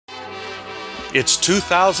It's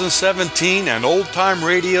 2017 and Old Time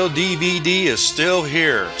Radio DVD is still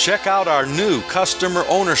here. Check out our new customer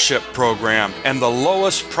ownership program and the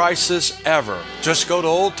lowest prices ever. Just go to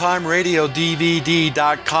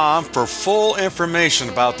oldtimeradiodvd.com for full information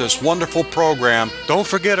about this wonderful program. Don't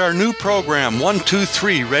forget our new program,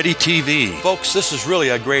 123 Ready TV. Folks, this is really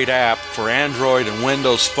a great app for Android and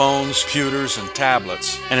Windows phones, computers, and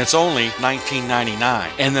tablets, and it's only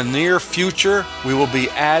 $19.99. In the near future, we will be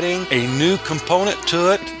adding a new component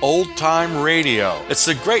to it, Old Time Radio. It's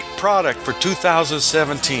a great product for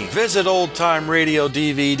 2017. Visit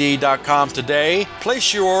oldtimeradiodvd.com today.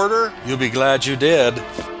 Place your order. You'll be glad you did.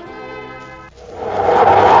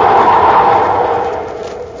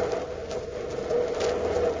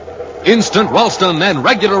 Instant Ralston and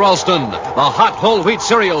regular Ralston, the hot whole wheat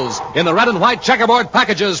cereals in the red and white checkerboard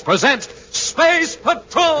packages present Space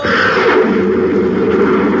Patrol!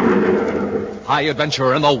 High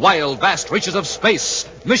adventure in the wild, vast reaches of space.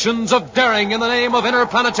 Missions of daring in the name of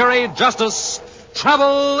interplanetary justice.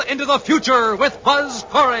 Travel into the future with Buzz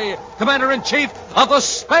Corey, Commander-in-Chief of the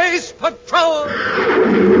Space Patrol!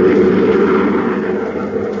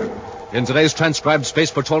 In today's transcribed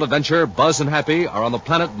Space Patrol adventure, Buzz and Happy are on the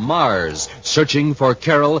planet Mars, searching for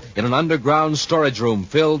Carol in an underground storage room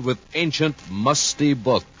filled with ancient, musty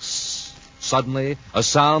books. Suddenly, a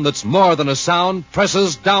sound that's more than a sound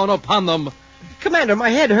presses down upon them. Commander, my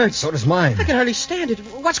head hurts. So does mine. I can hardly stand it.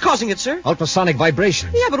 What's causing it, sir? Ultrasonic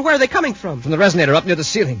vibrations. Yeah, but where are they coming from? From the resonator up near the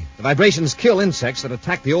ceiling. The vibrations kill insects that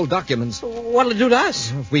attack the old documents. What'll it do to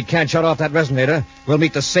us? If we can't shut off that resonator, we'll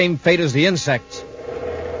meet the same fate as the insects.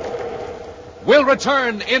 We'll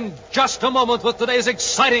return in just a moment with today's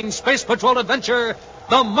exciting Space Patrol adventure,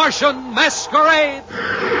 The Martian Masquerade.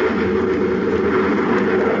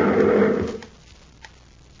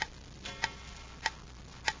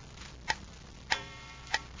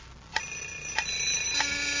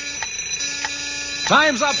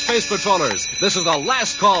 Time's up, Space Patrollers. This is the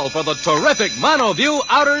last call for the terrific MonoView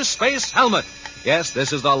Outer Space Helmet. Yes,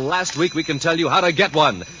 this is the last week we can tell you how to get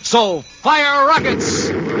one. So fire rockets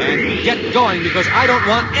and get going, because I don't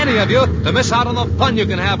want any of you to miss out on the fun you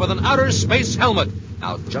can have with an outer space helmet.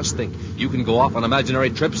 Now, just think, you can go off on imaginary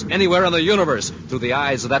trips anywhere in the universe through the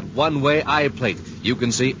eyes of that one-way eye plate. You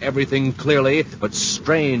can see everything clearly, but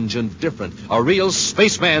strange and different. A real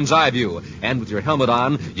spaceman's eye view. And with your helmet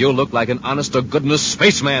on, you'll look like an honest-to-goodness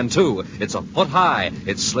spaceman, too. It's a foot high.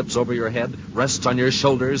 It slips over your head, rests on your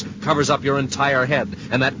shoulders, covers up your entire head.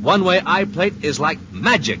 And that one-way eye plate is like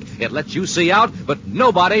magic. It lets you see out, but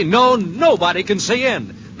nobody can see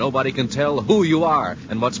in. Nobody can tell who you are.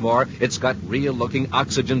 And what's more, it's got real-looking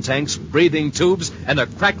oxygen tanks, breathing tubes, and a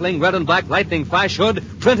crackling red and black lightning flash hood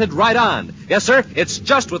printed right on. Yes, sir, it's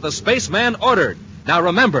just what the spaceman ordered. Now,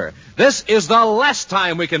 remember, this is the last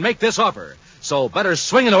time we can make this offer. So better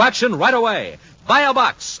swing into action right away. Buy a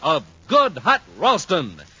box of good, hot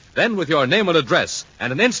Ralston. Then, with your name and address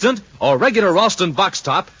and an instant or regular Ralston box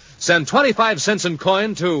top, send 25 cents in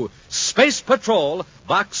coin to Space Patrol,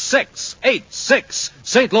 Box 686,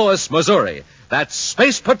 St. Louis, Missouri. That's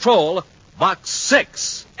Space Patrol, Box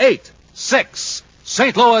 686,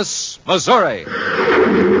 St. Louis, Missouri.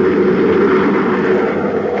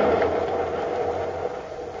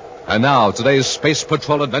 And now, today's Space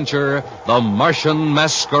Patrol adventure, The Martian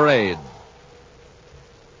Masquerade.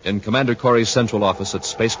 In Commander Corey's central office at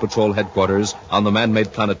Space Patrol headquarters on the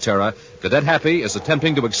man-made planet Terra, Cadet Happy is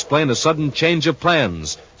attempting to explain a sudden change of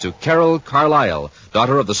plans to Carol Carlisle,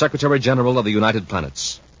 daughter of the Secretary General of the United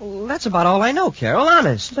Planets. Well, that's about all I know, Carol,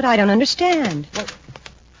 honest. But I don't understand.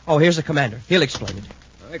 Oh, here's the commander. He'll explain it.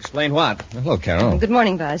 Explain what? Hello, Carol. Good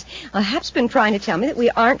morning, Buzz. Hap's been trying to tell me that we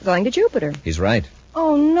aren't going to Jupiter. He's right.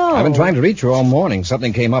 Oh, no. I've been trying to reach you all morning.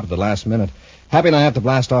 Something came up at the last minute. Happy and I have to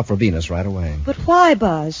blast off for Venus right away. But why,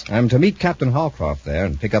 Buzz? I'm to meet Captain Hallcroft there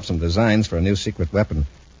and pick up some designs for a new secret weapon.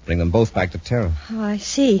 Bring them both back to Terra. Oh, I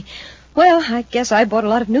see. Well, I guess I bought a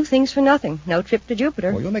lot of new things for nothing. No trip to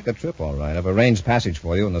Jupiter. Well, you'll make the trip all right. I've arranged passage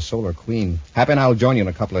for you in the Solar Queen. Happy and I'll join you in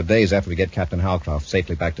a couple of days after we get Captain Hallcroft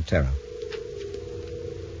safely back to Terra.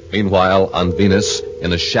 Meanwhile, on Venus,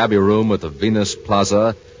 in a shabby room at the Venus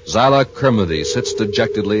Plaza, Zyla Kermody sits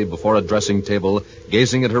dejectedly before a dressing table,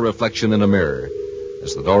 gazing at her reflection in a mirror.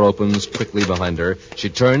 As the door opens quickly behind her, she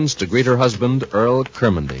turns to greet her husband, Earl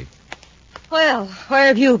Kermody. Well, where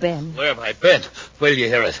have you been? Where have I been? Wait till you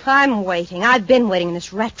hear it. I'm waiting. I've been waiting in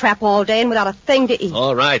this rat trap all day and without a thing to eat.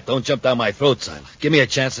 All right, don't jump down my throat, Zyla. Give me a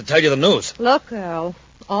chance to tell you the news. Look, Earl,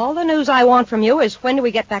 all the news I want from you is when do we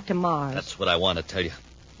get back to Mars? That's what I want to tell you.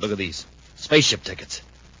 Look at these. Spaceship tickets.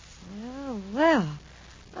 Well.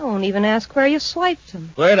 I won't even ask where you swiped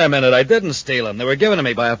them. Wait a minute, I didn't steal them. They were given to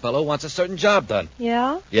me by a fellow who wants a certain job done.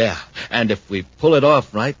 Yeah? Yeah, and if we pull it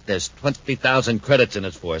off right, there's 20,000 credits in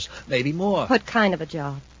it for us. Maybe more. What kind of a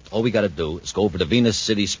job? All we gotta do is go over to Venus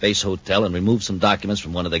City Space Hotel and remove some documents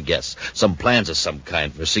from one of the guests. Some plans of some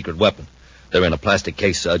kind for a secret weapon. They're in a plastic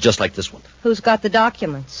case, just like this one. Who's got the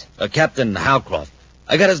documents? Captain Halcroft.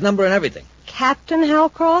 I got his number and everything. Captain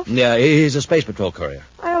Halcroft? Yeah, he's a space patrol courier.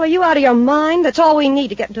 Well, are you out of your mind? That's all we need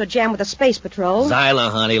to get into a jam with the space patrol.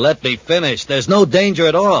 Zyla, honey, let me finish. There's no danger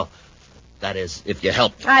at all. That is, if you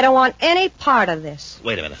help me. I don't want any part of this.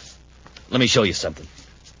 Wait a minute. Let me show you something.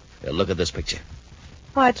 Here, look at this picture.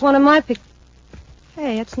 Why, it's one of my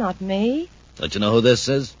Hey, it's not me. Don't you know who this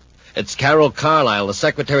is? It's Carol Carlisle, the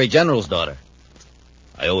Secretary General's daughter.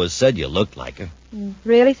 I always said you looked like her. You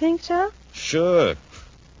really think so? Sure.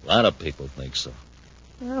 A lot of people think so.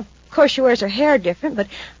 Well, of course she wears her hair different, but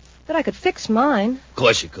I could fix mine. Of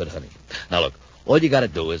course you could, honey. Now, look, all you gotta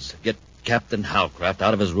do is get Captain Halcroft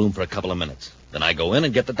out of his room for a couple of minutes. Then I go in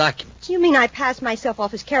and get the documents. You mean I pass myself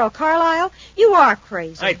off as Carol Carlisle? You are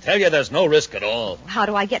crazy. I tell you, there's no risk at all. How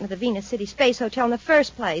do I get into the Venus City Space Hotel in the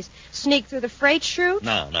first place? Sneak through the freight chute?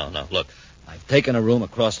 No. Look, I've taken a room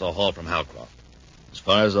across the hall from Halcroft. As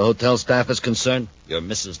far as the hotel staff is concerned, you're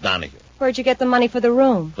Mrs. Donahue. Where'd you get the money for the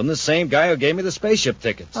room? From the same guy who gave me the spaceship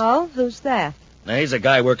tickets. Oh, who's that? Now, he's a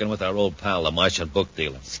guy working with our old pal, the Martian book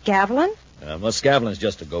dealer. Scavlin? Well, Scavlin's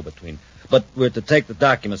just a go-between. But we're to take the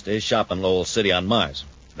documents to his shop in Lowell City on Mars.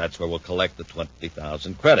 That's where we'll collect the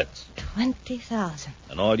 20,000 credits. 20,000.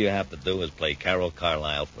 And all you have to do is play Carol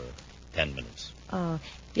Carlisle for 10 minutes. Oh,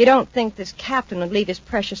 you don't think this captain would leave his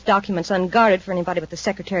precious documents unguarded for anybody but the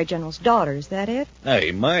Secretary General's daughter, is that it?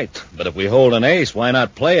 He might. But if we hold an ace, why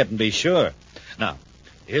not play it and be sure? Now,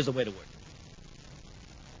 here's the way to work.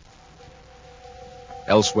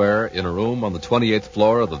 Elsewhere, in a room on the 28th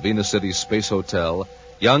floor of the Venus City Space Hotel,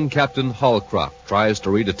 young Captain Halcroft tries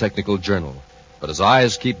to read a technical journal, but his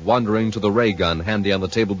eyes keep wandering to the ray gun handy on the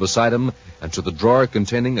table beside him and to the drawer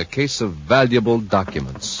containing a case of valuable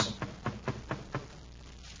documents.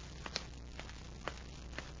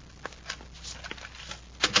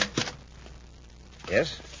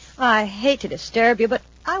 Yes? I hate to disturb you, but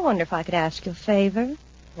I wonder if I could ask you a favor.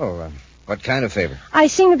 Oh, what kind of favor? I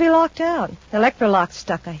seem to be locked out. The electrolock's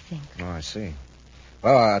stuck, I think. Oh, I see.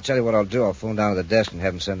 Well, I'll tell you what I'll do. I'll phone down to the desk and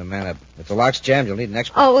have them send a man up. If the lock's jammed, you'll need an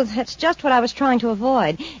expert. Oh, that's just what I was trying to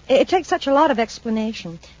avoid. It takes such a lot of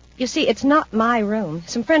explanation. You see, it's not my room.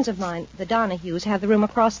 Some friends of mine, the Donahues, have the room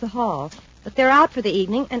across the hall. But they're out for the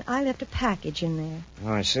evening, and I left a package in there.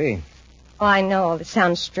 Oh, I see. Oh, I know, it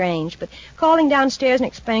sounds strange, but calling downstairs and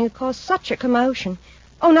explaining it caused such a commotion.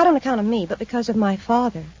 Oh, not on account of me, but because of my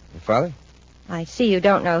father. Your father? I see you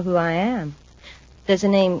don't know who I am. Does the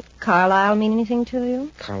name Carlisle mean anything to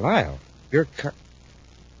you? Carlisle? Your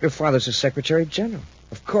father's the Secretary General.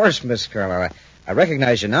 Of course, Miss Carlisle. I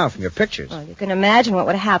recognize you now from your pictures. Well, you can imagine what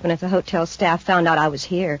would happen if the hotel staff found out I was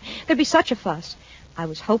here. There'd be such a fuss. I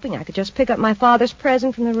was hoping I could just pick up my father's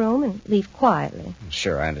present from the room and leave quietly.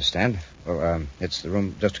 Sure, I understand. Well, it's the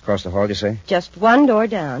room just across the hall, you say? Just one door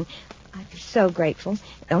down. I'd be so grateful.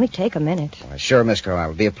 It'd only take a minute. Sure, Miss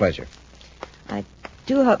Carlisle. It'll be a pleasure. I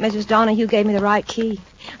do hope Mrs. Donahue gave me the right key.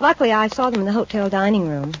 Luckily, I saw them in the hotel dining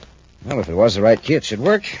room. Well, if it was the right key, it should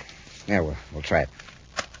work. Yeah, we'll try it.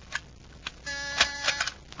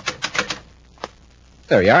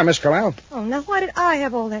 There you are, Miss Carlisle. Oh, now why did I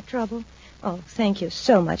have all that trouble? Oh, thank you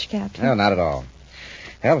so much, Captain. No, not at all.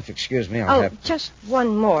 Well, if you excuse me, I'll have... just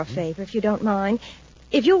one more favor, if you don't mind.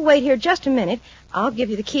 If you'll wait here just a minute, I'll give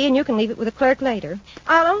you the key and you can leave it with the clerk later.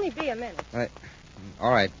 I'll only be a minute.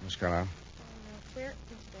 All right, Miss Carlisle. Oh, now, where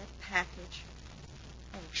is that package?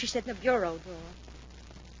 Oh, she said in the bureau drawer.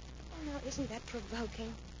 Oh, now, isn't that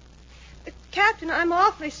provoking? Captain, I'm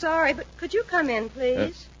awfully sorry, but could you come in,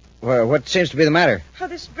 please? Well, what seems to be the matter? Oh,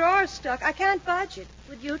 this drawer's stuck. I can't budge it.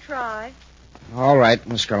 Would you try? All right,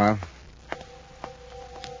 Miss Carlisle.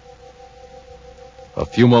 A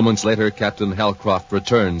few moments later, Captain Halcroft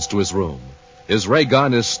returns to his room. His ray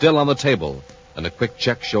gun is still on the table, and a quick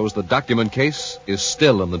check shows the document case is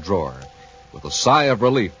still in the drawer. With a sigh of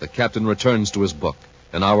relief, the captain returns to his book.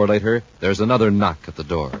 An hour later, there's another knock at the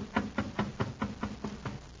door.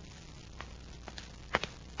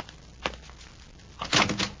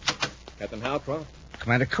 Captain Halcroft?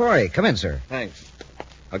 Commander Corey. Come in, sir. Thanks.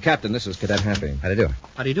 Captain, this is Cadet Happy. How do you do?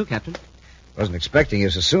 How do you do, Captain? Wasn't expecting you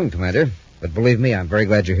so soon, Commander. But believe me, I'm very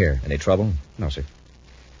glad you're here. Any trouble? No, sir.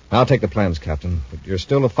 I'll take the plans, Captain. But you're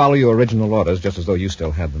still to follow your original orders, just as though you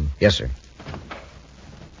still had them. Yes, sir.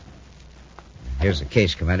 Here's the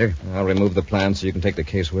case, Commander. I'll remove the plans so you can take the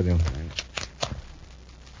case with you.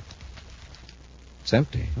 It's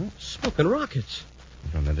empty. Smoking rockets.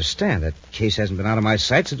 I don't understand. That case hasn't been out of my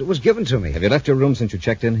sight since it was given to me. Have you left your room since you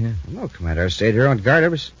checked in here? No, Commander. I stayed here on guard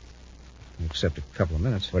except a couple of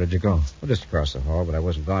minutes. Where did you go? Well, just across the hall, but I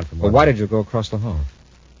wasn't gone for more. Well, why did you go across the hall?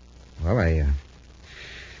 Well,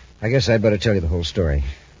 I guess I'd better tell you the whole story.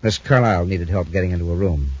 Miss Carlyle needed help getting into a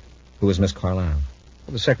room. Who is Miss Carlyle?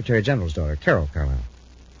 Well, the Secretary General's daughter, Carol Carlyle.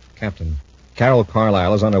 Captain, Carol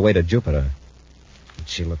Carlyle is on her way to Jupiter. But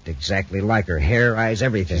she looked exactly like her. Hair, eyes,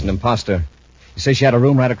 everything. She's an imposter. You say she had a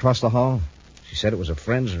room right across the hall? She said it was a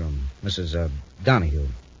friend's room, Mrs. Donahue.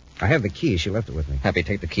 I have the key. She left it with me. Happy,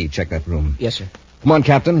 take the key. Check that room. Yes, sir. Come on,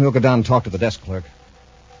 Captain. We'll go down and talk to the desk clerk.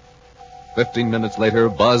 15 minutes later,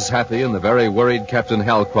 Buzz Happy and the very worried Captain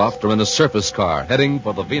Halcroft are in a surface car heading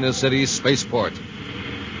for the Venus City spaceport.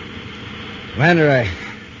 Commander,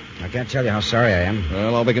 I can't tell you how sorry I am.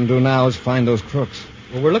 Well, all we can do now is find those crooks.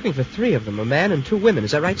 Well, we're looking for 3 of them, a man and 2 women.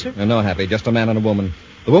 Is that right, sir? No, Happy, just a man and a woman.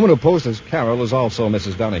 The woman who posed as Carol is also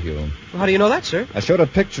Mrs. Donahue. Well, how do you know that, sir? I showed a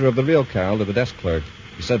picture of the real Carol to the desk clerk.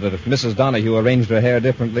 He said that if Mrs. Donahue arranged her hair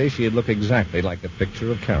differently, she'd look exactly like the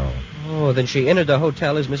picture of Carol. Oh, then she entered the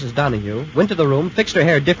hotel as Mrs. Donahue, went to the room, fixed her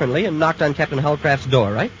hair differently, and knocked on Captain Halcraft's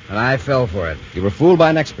door, right? And I fell for it. You were fooled by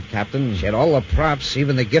an expert, Captain. She had all the props,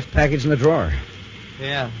 even the gift package in the drawer.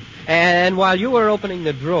 Yeah. And while you were opening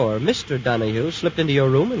the drawer, Mr. Donahue slipped into your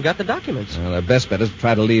room and got the documents. Well, our best bet is to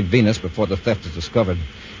try to leave Venus before the theft is discovered.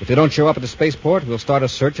 If they don't show up at the spaceport, we'll start a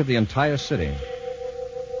search of the entire city.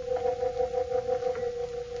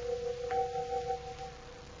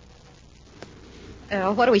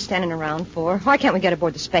 What are we standing around for? Why can't we get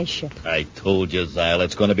aboard the spaceship? I told you, Zyle,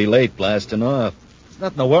 it's going to be late blasting off. There's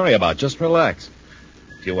nothing to worry about. Just relax.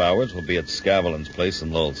 In a few hours, we'll be at Scavelin's place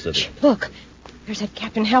in Lowell City. Look, there's that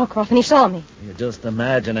Captain Halcroft, and he saw me. You're just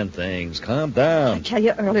imagining things. Calm down. I tell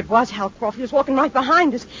you, Earl, it was Halcroft. He was walking right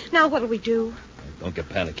behind us. Now what'll we do? Don't get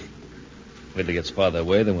panicky. Wait till he gets farther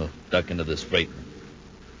away, then we'll duck into this freight.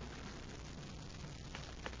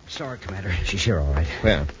 Sorry, Commander. She's here, all right.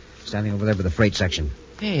 Where? Standing over there by the freight section.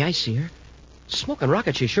 Hey, I see her. Smoking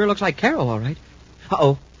rockets. She sure looks like Carol, all right.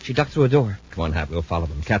 Uh-oh. She ducked through a door. Come on, Hap. We'll follow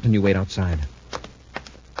them. Captain, you wait outside.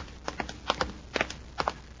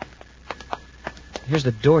 Here's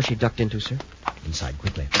the door she ducked into, sir. Inside,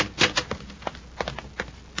 quickly.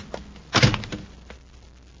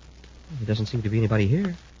 There doesn't seem to be anybody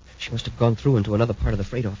here. She must have gone through into another part of the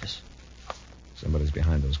freight office. Somebody's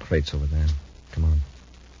behind those crates over there. Come on.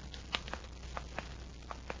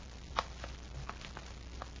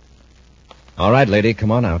 All right, lady,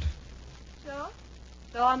 come on out.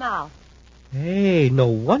 So I'm out. Hey, no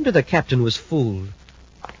wonder the captain was fooled.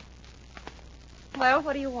 Well,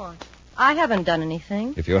 what do you want? I haven't done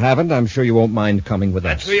anything. If you haven't, I'm sure you won't mind coming with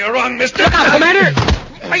us. You're wrong, mister. Look out, Commander!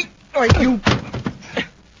 You...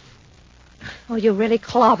 Oh, you really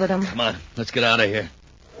clobbered him. Come on, let's get out of here.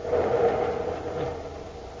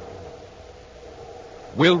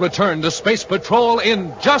 We'll return to Space Patrol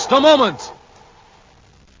in just a moment.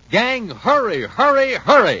 Gang, hurry, hurry,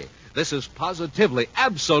 hurry. This is positively,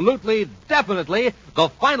 absolutely, definitely the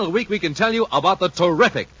final week we can tell you about the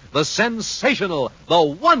terrific, the sensational, the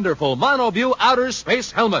wonderful Monoview Outer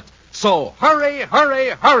Space Helmet. So hurry, hurry,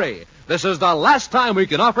 hurry. This is the last time we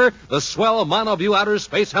can offer the swell Monoview Outer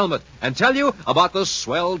Space Helmet and tell you about the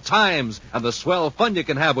swell times and the swell fun you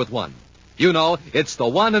can have with one. You know, it's the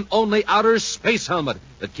one and only outer space helmet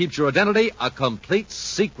that keeps your identity a complete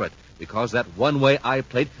secret, because that one-way eye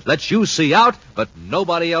plate lets you see out, but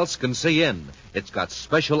nobody else can see in. It's got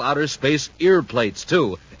special outer space ear plates,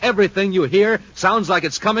 too. Everything you hear sounds like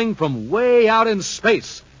it's coming from way out in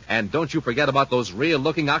space. And don't you forget about those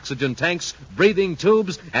real-looking oxygen tanks, breathing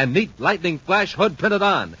tubes, and neat lightning flash hood printed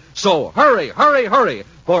on. So hurry, hurry, hurry.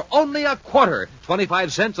 For only a quarter,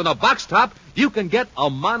 25 cents on a box top, you can get a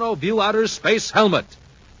Monoview Outer Space Helmet.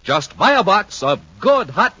 Just buy a box of good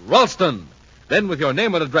hot Ralston. Then with your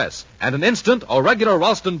name and address and an instant or regular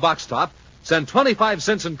Ralston box top, send 25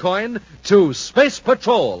 cents in coin to Space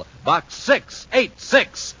Patrol, Box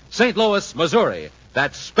 686, St. Louis, Missouri.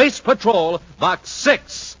 That's Space Patrol, Box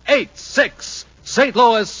 686, St.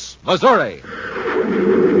 Louis, Missouri.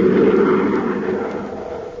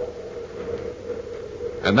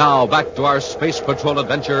 And now back to our Space Patrol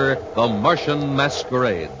adventure, the Martian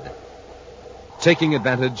Masquerade. Taking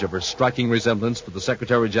advantage of her striking resemblance to the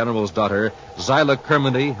Secretary General's daughter, Zyla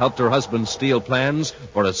Kermody helped her husband steal plans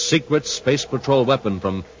for a secret Space Patrol weapon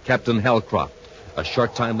from Captain Halcroft. A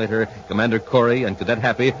short time later, Commander Corey and Cadet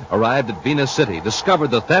Happy arrived at Venus City,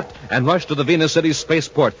 discovered the theft, and rushed to the Venus City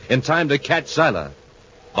spaceport in time to catch Zyla.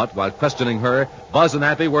 But while questioning her, Buzz and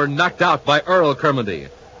Happy were knocked out by Earl Kermody.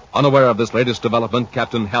 Unaware of this latest development,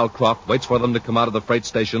 Captain Hal Croft waits for them to come out of the freight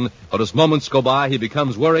station, but as moments go by, he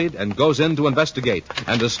becomes worried and goes in to investigate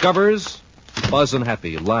and discovers Buzz and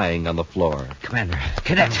Happy lying on the floor. Commander,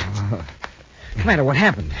 Cadet. Commander, what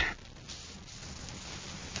happened?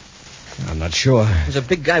 I'm not sure. There's a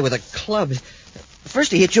big guy with a club.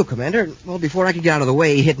 First he hit you, Commander. Well, before I could get out of the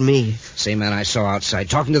way, he hit me. Same man I saw outside,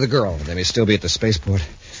 talking to the girl. They may still be at the spaceport.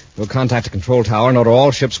 We'll contact the control tower and order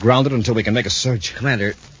all ships grounded until we can make a search.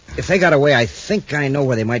 Commander, if they got away, I think I know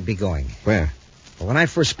where they might be going. Where? Well, when I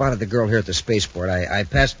first spotted the girl here at the spaceport, I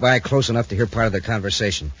passed by close enough to hear part of their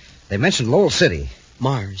conversation. They mentioned Lowell City.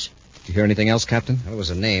 Mars. Did you hear anything else, Captain? Well, it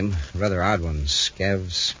was a name. A rather odd one.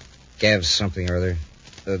 Scavs something or other.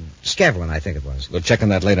 Scavlin, I think it was. We'll check on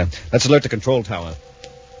that later. Let's alert the control tower.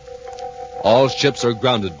 All ships are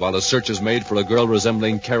grounded while a search is made for a girl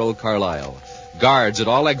resembling Carol Carlisle. Guards at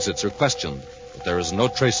all exits are questioned, but there is no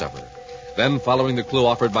trace of her. Then, following the clue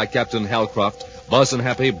offered by Captain Hal Croft, Buzz and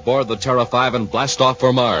Happy board the Terra 5 and blast off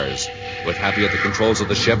for Mars. With Happy at the controls of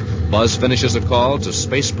the ship, Buzz finishes a call to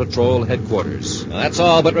Space Patrol headquarters. Now, that's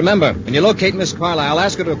all, but remember, when you locate Miss Carlisle,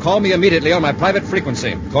 ask her to call me immediately on my private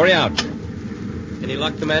frequency. Corey out. Any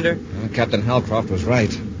luck, Commander? Captain Halcroft was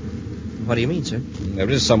right. What do you mean, sir? There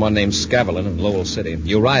is someone named Scavlin in Lowell City.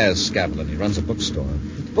 Uriah Scavlin. He runs a bookstore.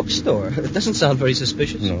 Bookstore? It doesn't sound very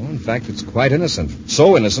suspicious. No, in fact, it's quite innocent.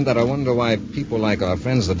 So innocent that I wonder why people like our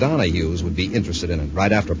friends the Donahues would be interested in it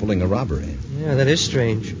right after pulling a robbery. Yeah, that is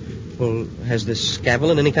strange. Well, has this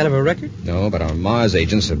Scavlin any kind of a record? No, but our Mars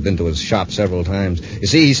agents have been to his shop several times. You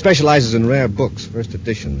see, he specializes in rare books, first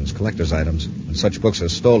editions, collector's items. When such books are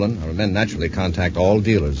stolen, our men naturally contact all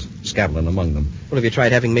dealers, Scavlin among them. Well, have you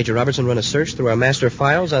tried having Major Robertson run a search through our master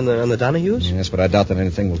files on the Donahues? Yes, but I doubt that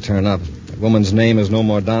anything will turn up. That woman's name is no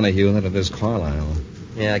more Donahue than it is Carlisle.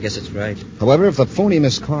 Yeah, I guess it's right. However, if the phony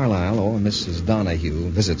Miss Carlisle or Mrs. Donahue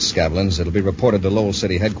visits Scavlin's, it'll be reported to Lowell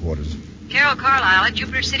City headquarters. Carol Carlisle at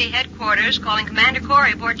Jupiter City headquarters, calling Commander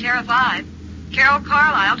Corey aboard Terra 5. Carol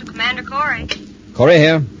Carlisle to Commander Corey. Corey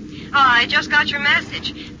here. Oh, I just got your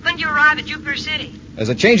message. When do you arrive at Jupiter City? There's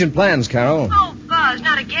a change in plans, Carol. Oh, Buzz,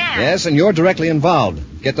 not again. Yes, and you're directly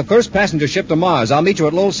involved. Get the first passenger ship to Mars. I'll meet you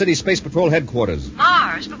at Lowell City Space Patrol headquarters.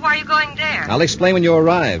 Mars? But why are you going there? I'll explain when you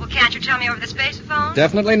arrive. Well, can't you tell me over the spacephone?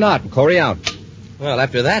 Definitely not. Corey out. Well,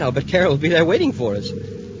 after that, I'll bet Carol will be there waiting for us.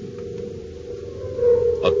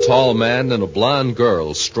 A tall man and a blonde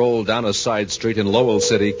girl stroll down a side street in Lowell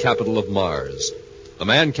City, capital of Mars. The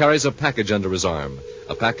man carries a package under his arm,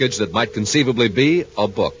 a package that might conceivably be a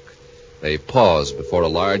book. They pause before a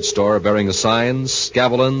large store bearing a sign,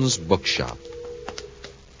 Scavlin's Bookshop.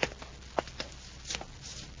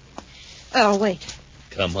 Oh, wait.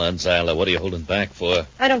 Come on, Zyla. What are you holding back for?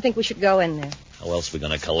 I don't think we should go in there. How else are we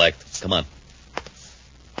going to collect? Come on.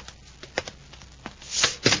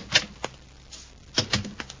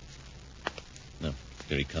 No,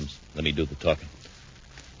 here he comes. Let me do the talking.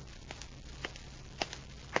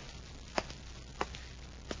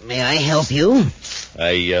 May I help you?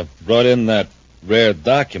 I brought in that rare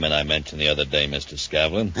document I mentioned the other day, Mr.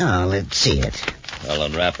 Scavlin. Oh, let's see it. I'll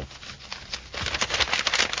unwrap it.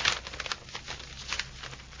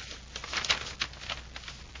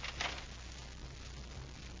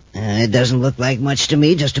 It doesn't look like much to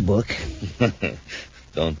me, just a book.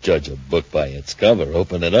 Don't judge a book by its cover.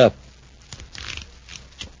 Open it up.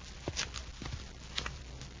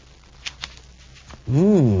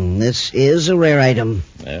 This is a rare item.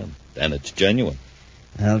 Yeah, and it's genuine.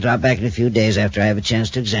 I'll drop back in a few days after I have a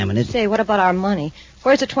chance to examine it. Say, what about our money?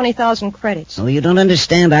 Where's the 20,000 credits? Oh, you don't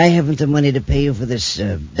understand. I haven't the money to pay you for this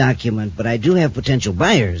document, but I do have potential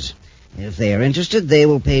buyers. If they are interested, they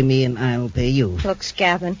will pay me and I will pay you. Look,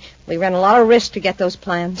 Scavlin, we ran a lot of risk to get those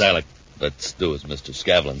plans. Alec, let's do as Mr.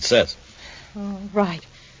 Scavlin says. Oh, right.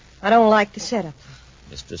 I don't like the setup.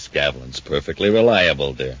 Mr. Scavlin's perfectly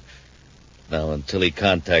reliable, dear. Now, until he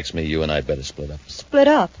contacts me, you and I better split up. Split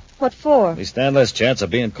up? What for? We stand less chance of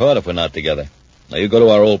being caught if we're not together. Now, you go to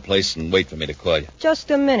our old place and wait for me to call you.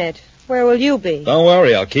 Just a minute. Where will you be? Don't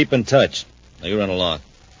worry, I'll keep in touch. Now, you run along.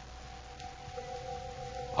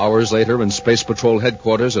 Hours later, in Space Patrol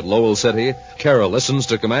headquarters at Lowell City, Carol listens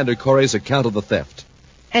to Commander Corey's account of the theft.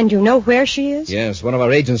 And you know where she is? Yes, one of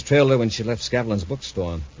our agents trailed her when she left Scavlin's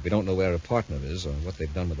bookstore. But we don't know where her partner is or what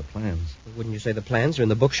they've done with the plans. Wouldn't you say the plans are in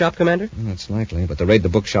the bookshop, Commander? That's likely, but to raid the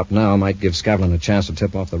bookshop now might give Scavlin a chance to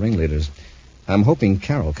tip off the ringleaders. I'm hoping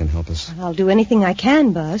Carol can help us. I'll do anything I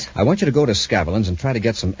can, Buzz. I want you to go to Scavlin's and try to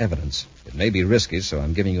get some evidence. It may be risky, so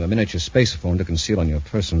I'm giving you a miniature spacephone to conceal on your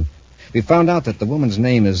person. We found out that the woman's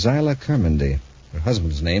name is Zyla Kermendy. Her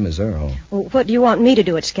husband's name is Earl. Well, what do you want me to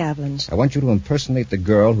do at Scavlin's? I want you to impersonate the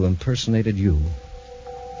girl who impersonated you.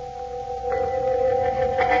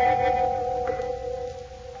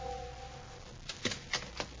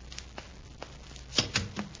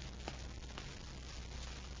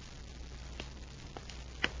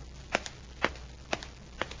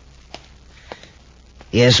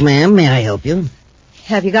 Yes, ma'am. May I help you?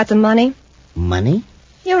 Have you got the money? Money?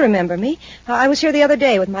 You remember me. I was here the other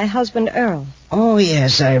day with my husband, Earl. Oh,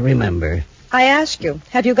 yes, I remember. I asked you,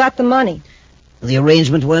 have you got the money? The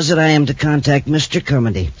arrangement was that I am to contact Mr.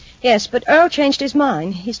 Kermody. Yes, but Earl changed his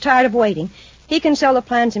mind. He's tired of waiting. He can sell the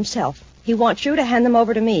plans himself. He wants you to hand them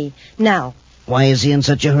over to me, now. Why is he in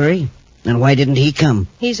such a hurry? And why didn't he come?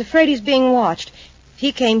 He's afraid he's being watched. If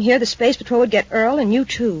he came here, the Space Patrol would get Earl and you,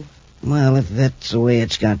 too. Well, if that's the way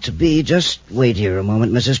it's got to be, just wait here a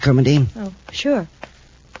moment, Mrs. Kermody. Oh, sure.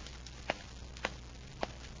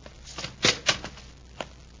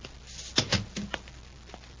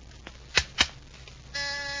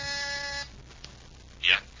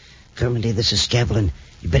 Yeah? Kermody, this is Scavlin.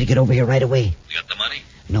 You better get over here right away. You got the money?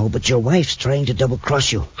 No, but your wife's trying to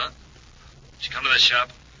double-cross you. Huh? Did you come to the shop?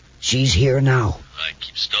 She's here now. All right,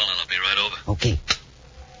 keep stalling. I'll be right over. Okay.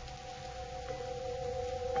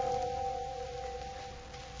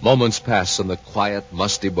 Moments pass in the quiet,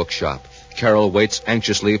 musty bookshop. Carol waits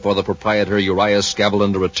anxiously for the proprietor, Uriah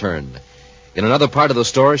Scavlin, to return. In another part of the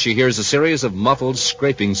store, she hears a series of muffled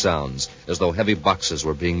scraping sounds, as though heavy boxes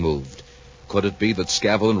were being moved. Could it be that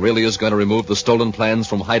Scavlin really is going to remove the stolen plans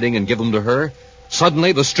from hiding and give them to her?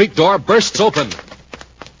 Suddenly, the street door bursts open.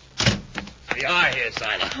 You are here,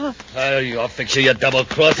 Siler. I'll fix you, you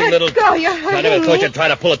double-crossing little... Let go, you're hurting I never thought me. you'd try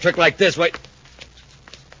to pull a trick like this. Wait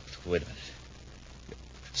a minute.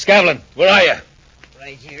 Scavlin, where are you?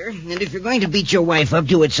 Right here. And if you're going to beat your wife up,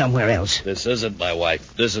 do it somewhere else. This isn't my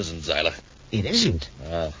wife. This isn't Zyla. It isn't.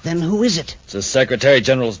 Oh. Then who is it? It's the Secretary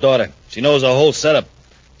General's daughter. She knows the whole setup.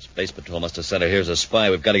 Space Patrol must have sent her here as a spy.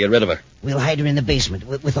 We've got to get rid of her. We'll hide her in the basement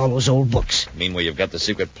with all those old books. Mean where you've got the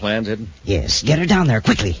secret plans hidden? Yes, get her down there,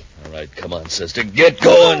 quickly. All right, come on, sister. Get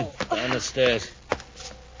going. Down the stairs.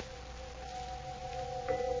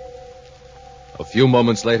 A few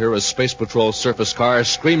moments later, a Space Patrol surface car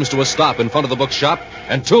screams to a stop in front of the bookshop,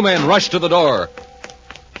 and two men rush to the door.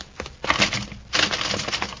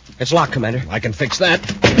 It's locked, Commander. I can fix that.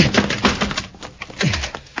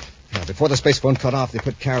 Now, before the space phone cut off, they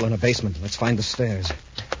put Carol in a basement. Let's find the stairs.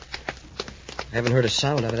 I haven't heard a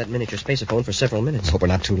sound out of that miniature spaceophone for several minutes. I hope we're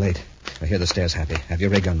not too late. I hear the stairs, Happy. Have your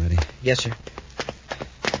ray gun ready. Yes, sir.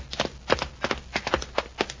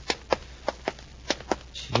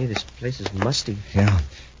 Gee, this place is musty. Yeah.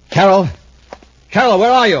 Carol! Carol,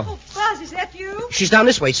 where are you? Oh, Buzz, is that you? She's down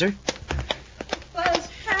this way, sir. Buzz,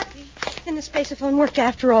 Happy. Then the spaceophone worked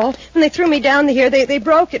after all. When they threw me down here, they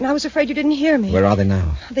broke it, and I was afraid you didn't hear me. Where are they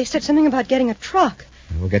now? They said something about getting a truck.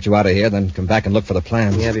 We'll get you out of here, then come back and look for the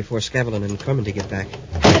plans. Yeah, before Scavlin and Kermody get back.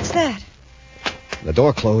 What's that? The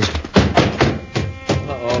door closed.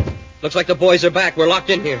 Uh-oh. Looks like the boys are back. We're locked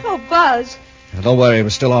in here. Oh, Buzz. Now, don't worry, we're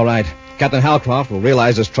still all right. Captain Halcroft will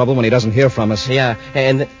realize there's trouble when he doesn't hear from us. Yeah,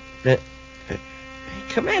 and...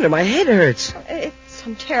 Commander, my head hurts. It's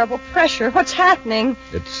some terrible pressure. What's happening?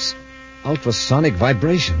 It's ultrasonic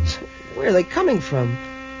vibrations Where are they coming from?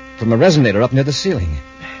 from a resonator up near the ceiling.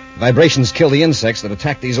 Vibrations kill the insects that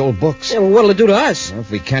attack these old books. Yeah, well, what'll it do to us? Well,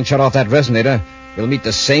 if we can't shut off that resonator, we'll meet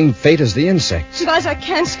the same fate as the insects. Buzz, I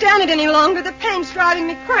can't stand it any longer. The pain's driving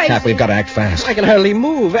me crazy. Cap, we've got to act fast. I can hardly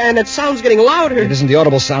move, and it sound's getting louder. It isn't the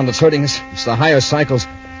audible sound that's hurting us. It's the higher cycles.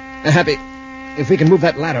 Happy, if we can move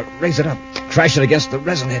that ladder, raise it up, crash it against the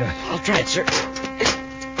resonator. I'll try it, sir.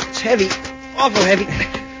 It's heavy. Awful heavy.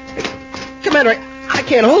 Commander, I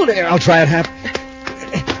can't hold it. I'll try it, Hap.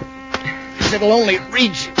 It'll only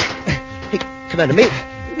reach. Hey, Commander,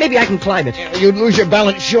 maybe I can climb it. You'd lose your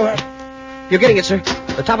balance, sure. You're getting it, sir.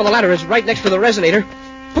 The top of the ladder is right next to the resonator.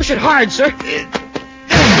 Push it hard, sir.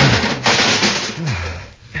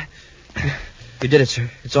 You did it,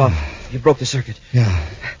 sir. It's off. You broke the circuit. Yeah,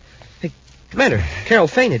 Hey, Commander, Carol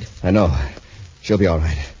fainted. I know. She'll be all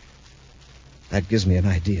right. That gives me an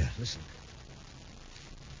idea. Listen.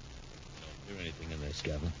 Don't hear anything in there,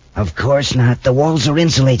 Scavlin. Of course not. The walls are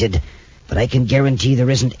insulated. But I can guarantee there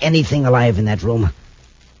isn't anything alive in that room.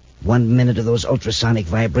 1 minute of those ultrasonic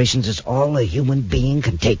vibrations is all a human being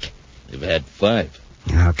can take. You've had 5.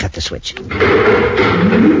 I'll cut the switch.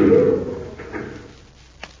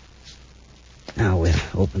 Now we'll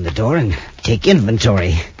open the door and take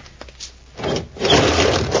inventory.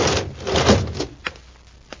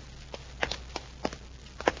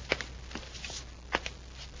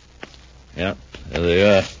 Yeah, there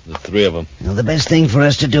they are. The 3 of them. Now, the best thing for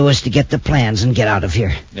us to do is to get the plans and get out of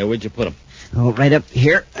here. Now, where'd you put them? Oh, right up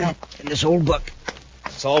here in this old book.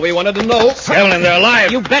 That's all we wanted to know. Scavlin, they're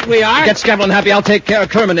alive. You bet we are. Get Scavlin happy. I'll take care of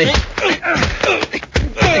Kermody.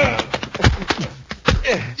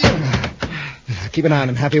 Keep an eye on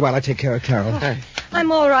him, Happy, while I take care of Carol.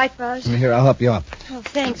 I'm all right, Buzz. Here, I'll help you up. Oh,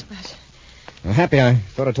 thanks, Buzz. Well, Happy, I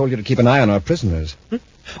thought I told you to keep an eye on our prisoners.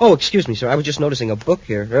 Oh, excuse me, sir. I was just noticing a book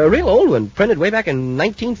here. A real old one, printed way back in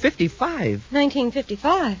 1955.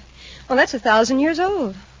 1955? Well, that's 1,000 years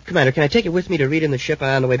old. Commander, can I take it with me to read in the ship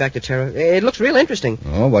on the way back to Terra? It looks real interesting.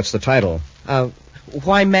 Oh, what's the title?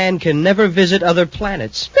 Why Man Can Never Visit Other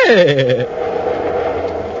Planets.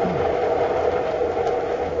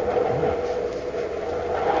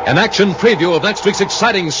 An action preview of next week's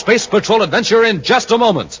exciting Space Patrol adventure in just a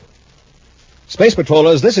moment. Space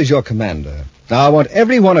Patrollers, this is your commander. Now, I want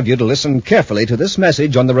every one of you to listen carefully to this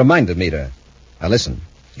message on the reminder meter. Now, listen.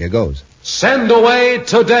 Here goes. Send away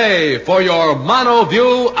today for your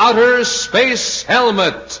MonoView Outer Space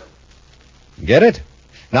Helmet. Get it?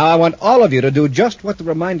 Now, I want all of you to do just what the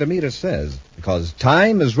reminder meter says, because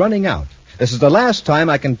time is running out. This is the last time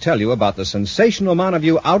I can tell you about the sensational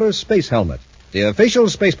MonoView Outer Space Helmet, the official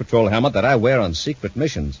Space Patrol helmet that I wear on secret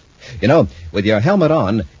missions. You know, with your helmet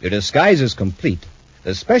on, your disguise is complete.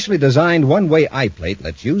 The specially designed one-way eye plate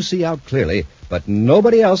lets you see out clearly, but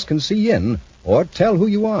nobody else can see in or tell who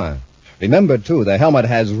you are. Remember, too, the helmet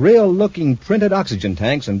has real-looking printed oxygen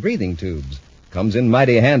tanks and breathing tubes. Comes in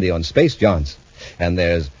mighty handy on space jaunts. And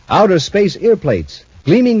there's outer space ear plates,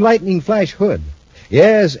 gleaming lightning flash hood.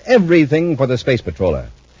 Yes, everything for the Space Patroller.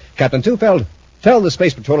 Captain Tufeld, tell the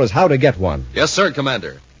Space Patrollers how to get one. Yes, sir,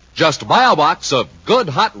 Commander. Just buy a box of good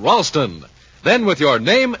hot Ralston. Then, with your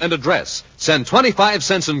name and address, send 25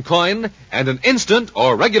 cents in coin and an instant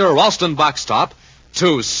or regular Ralston box top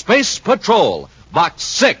to Space Patrol, Box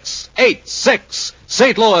 686,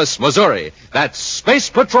 St. Louis, Missouri. That's Space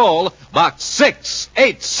Patrol, Box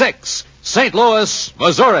 686, St. Louis,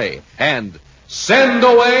 Missouri. And send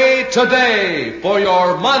away today for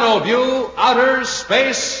your MonoView Outer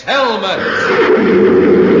Space Helmet.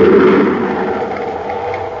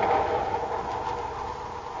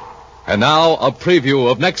 And now, a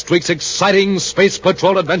preview of next week's exciting Space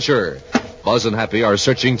Patrol adventure. Buzz and Happy are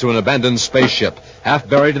searching through an abandoned spaceship, half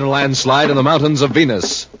buried in a landslide in the mountains of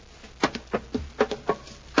Venus.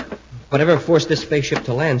 Whatever forced this spaceship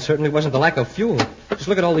to land certainly wasn't the lack of fuel. Just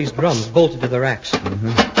look at all these drums bolted to the racks.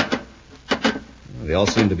 They all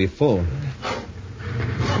seem to be full.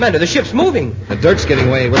 Commander, the ship's moving. The dirt's getting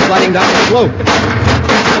away. We're sliding down the slope.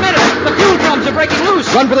 Commander, the fuel drums are breaking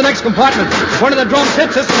loose. Run for the next compartment. If one of the drums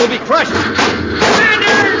hits us, we'll be crushed.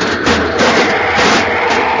 Commander!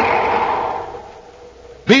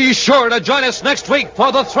 Be sure to join us next week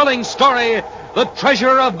for the thrilling story, The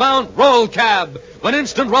Treasure of Mount Rollcab, when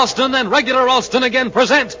Instant Ralston and Regular Ralston again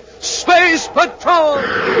present Space Patrol!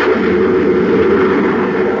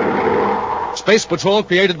 Space Patrol,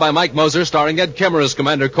 created by Mike Moser, starring Ed Kemmer as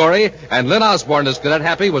Commander Corey and Lynn Osborne as Cadet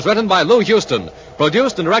Happy, was written by Lou Houston,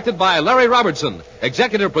 produced and directed by Larry Robertson,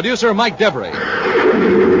 executive producer Mike Debry.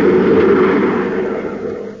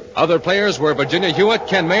 Other players were Virginia Hewitt,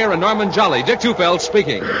 Ken Mayer, and Norman Jolly. Dick Tufeld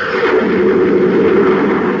speaking.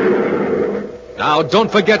 Now,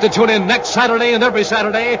 don't forget to tune in next Saturday and every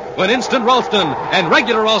Saturday when Instant Ralston and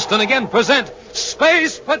Regular Ralston again present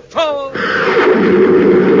Space Patrol!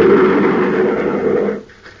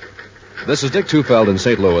 This is Dick Tufeld in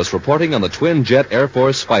St. Louis reporting on the twin-jet Air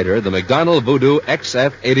Force fighter, the McDonnell Voodoo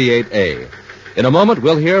XF-88A. In a moment,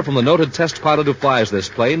 we'll hear from the noted test pilot who flies this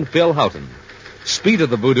plane, Phil Houghton. Speed of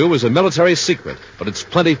the Voodoo is a military secret, but it's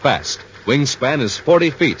plenty fast. Wingspan is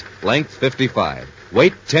 40 feet, length 55,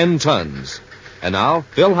 weight 10 tons. And now,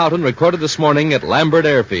 Phil Houghton recorded this morning at Lambert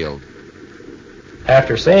Airfield.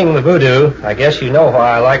 After seeing the Voodoo, I guess you know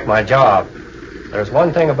why I like my job. There's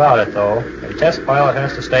one thing about it, though. A test pilot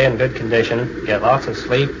has to stay in good condition, get lots of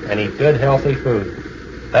sleep, and eat good, healthy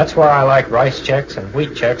food. That's why I like rice checks and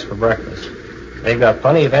wheat checks for breakfast. They've got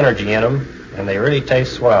plenty of energy in them, and they really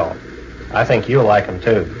taste swell. I think you'll like them,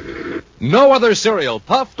 too. No other cereal,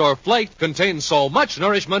 puffed or flaked, contains so much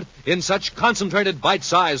nourishment in such concentrated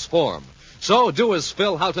bite-sized form. So do as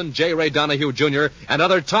Phil Houghton, J. Ray Donahue Jr., and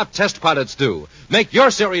other top test pilots do. Make your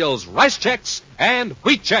cereals rice checks and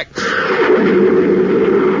wheat checks.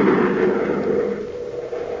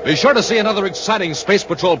 Be sure to see another exciting Space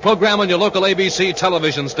Patrol program on your local ABC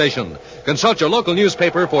television station. Consult your local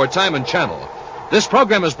newspaper for time and channel. This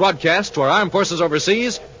program is broadcast to our armed forces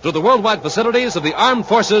overseas through the worldwide facilities of the Armed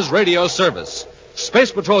Forces Radio Service.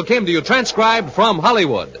 Space Patrol came to you transcribed from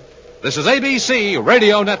Hollywood. This is ABC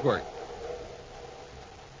Radio Network.